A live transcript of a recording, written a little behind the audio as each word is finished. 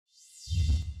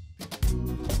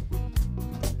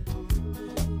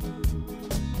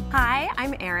Hi,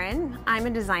 I'm Erin. I'm a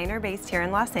designer based here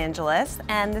in Los Angeles,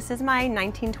 and this is my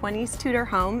 1920s Tudor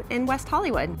home in West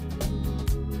Hollywood.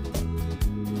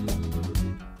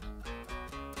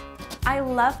 I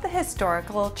love the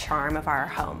historical charm of our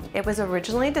home. It was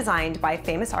originally designed by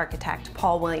famous architect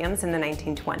Paul Williams in the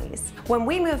 1920s. When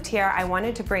we moved here, I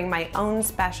wanted to bring my own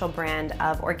special brand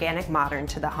of organic modern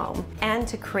to the home and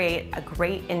to create a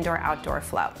great indoor-outdoor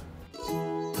flow.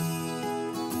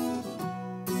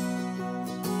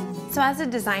 So as a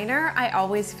designer, I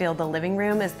always feel the living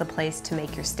room is the place to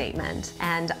make your statement.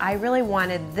 And I really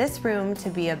wanted this room to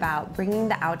be about bringing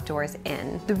the outdoors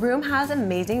in. The room has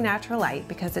amazing natural light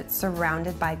because it's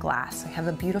surrounded by glass. We have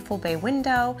a beautiful bay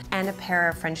window and a pair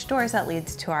of French doors that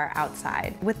leads to our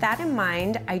outside. With that in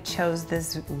mind, I chose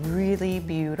this really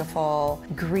beautiful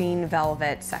green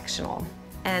velvet sectional.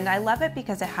 And I love it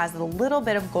because it has a little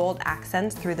bit of gold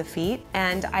accents through the feet,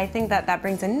 and I think that that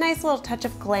brings a nice little touch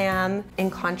of glam in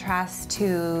contrast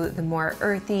to the more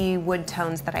earthy wood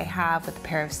tones that I have with a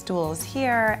pair of stools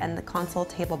here and the console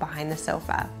table behind the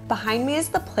sofa. Behind me is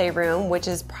the playroom, which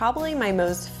is probably my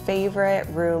most favorite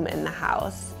room in the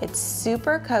house. It's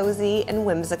super cozy and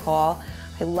whimsical.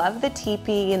 I love the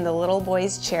teepee and the little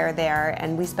boy's chair there,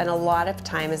 and we spend a lot of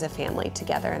time as a family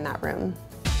together in that room.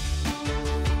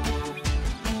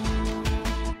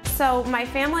 So my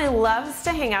family loves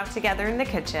to hang out together in the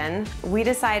kitchen. We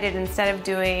decided instead of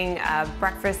doing a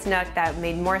breakfast nook that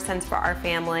made more sense for our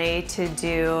family to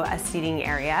do a seating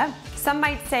area. Some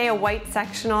might say a white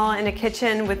sectional in a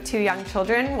kitchen with 2 young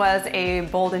children was a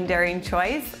bold and daring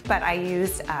choice, but I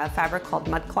used a fabric called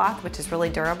mud cloth, which is really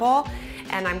durable.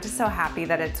 And I'm just so happy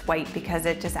that it's white because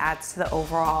it just adds to the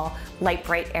overall light,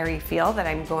 bright, airy feel that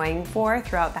I'm going for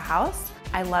throughout the house.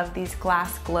 I love these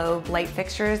glass globe light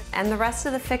fixtures, and the rest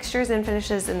of the fixtures and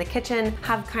finishes in the kitchen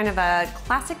have kind of a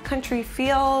classic country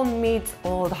feel meets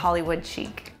old Hollywood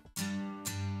chic.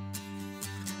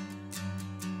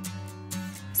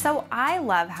 So I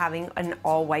love having an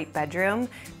all-white bedroom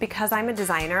because I'm a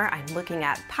designer. I'm looking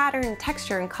at pattern,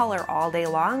 texture, and color all day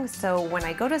long, so when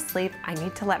I go to sleep, I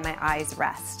need to let my eyes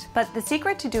rest. But the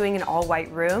secret to doing an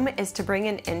all-white room is to bring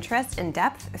in interest and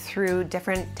depth through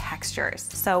different textures.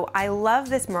 So I love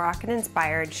this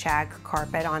Moroccan-inspired shag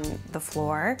carpet on the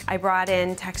floor. I brought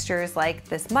in textures like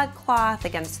this mud cloth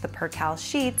against the percale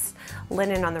sheets,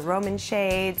 linen on the Roman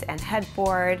shades, and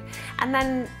headboard, and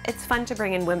then it's fun to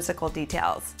bring in whimsical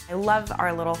details. I love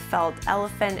our little felt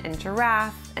elephant and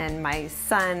giraffe, and my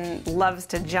son loves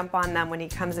to jump on them when he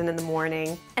comes in the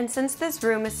morning. And since this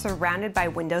room is surrounded by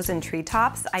windows and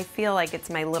treetops, I feel like it's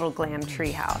my little glam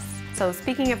tree house. So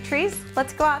speaking of trees,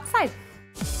 let's go outside.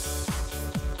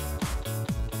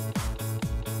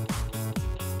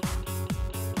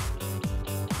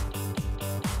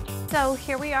 So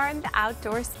here we are in the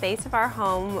outdoor space of our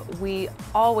home. We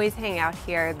always hang out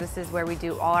here. This is where we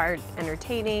do all our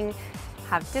entertaining,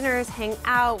 have dinners, hang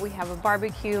out, we have a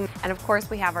barbecue, and of course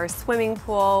we have our swimming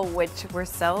pool, which we're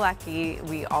so lucky.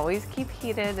 We always keep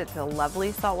heated. It's a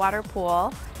lovely saltwater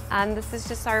pool, and this is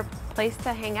just our place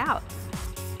to hang out.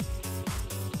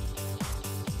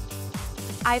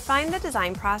 I find the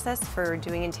design process for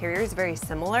doing interiors very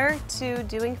similar to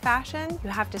doing fashion. You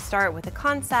have to start with a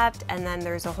concept, and then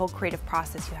there's a whole creative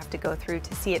process you have to go through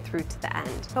to see it through to the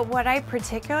end. But what I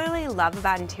particularly love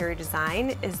about interior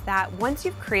design is that once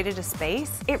you've created a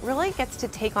space, it really gets to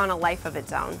take on a life of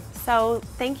its own. So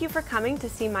thank you for coming to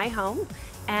see my home,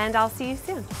 and I'll see you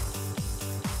soon.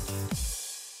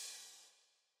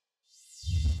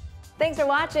 Thanks for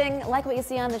watching. Like what you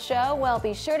see on the show? Well,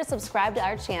 be sure to subscribe to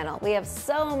our channel. We have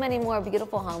so many more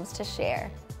beautiful homes to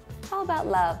share. It's all about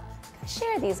love.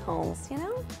 Share these homes, you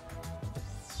know?